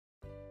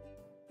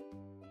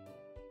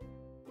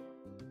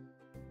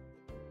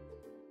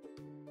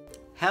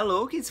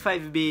Hello Kids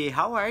 5B,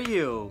 how are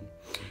you?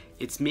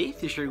 It's me,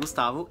 teacher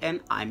Gustavo,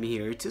 and I'm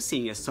here to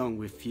sing a song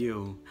with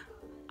you.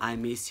 I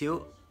miss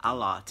you a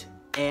lot,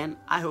 and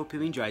I hope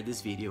you enjoyed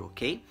this video,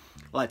 okay?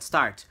 Let's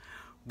start.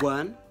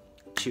 1,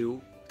 2,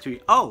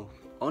 3. Oh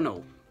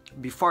no.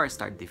 Before I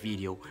start the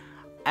video,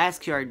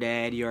 ask your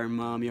dad, your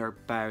mom, your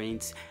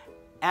parents,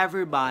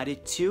 everybody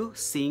to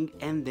sing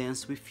and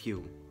dance with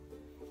you.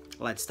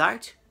 Let's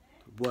start.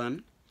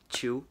 1,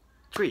 2,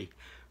 3.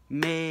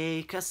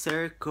 Make a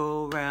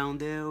circle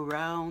round and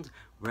round,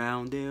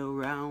 round and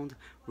round,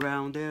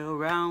 round and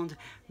round.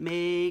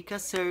 Make a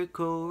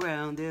circle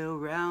round and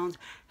round.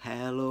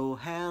 Hello,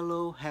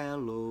 hello,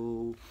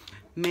 hello.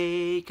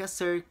 Make a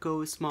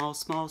circle small,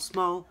 small,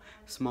 small,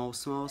 small,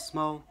 small,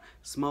 small,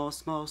 small,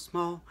 small,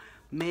 small.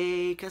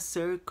 Make a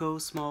circle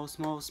small,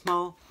 small,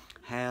 small.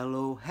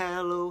 Hello,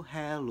 hello,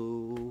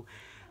 hello.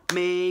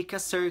 Make a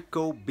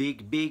circle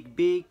big, big,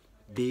 big,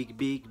 big,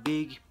 big,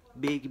 big,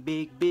 big,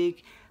 big,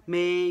 big.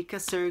 Make a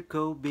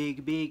circle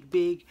big, big,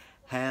 big.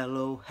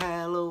 Hello,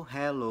 hello,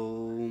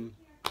 hello.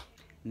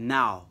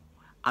 Now,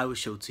 I will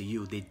show to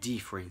you the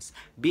difference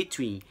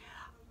between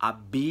a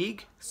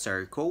big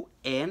circle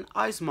and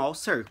a small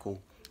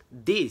circle.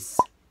 This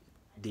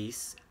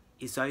is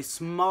a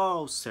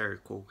small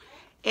circle,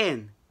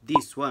 and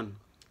this one,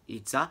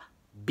 it's a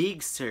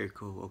big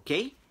circle,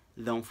 okay?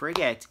 Don't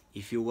forget,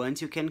 if you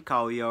want, you can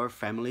call your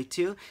family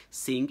to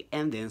sing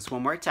and dance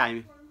one more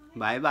time.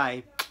 Bye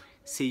bye.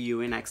 See you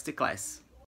in next class.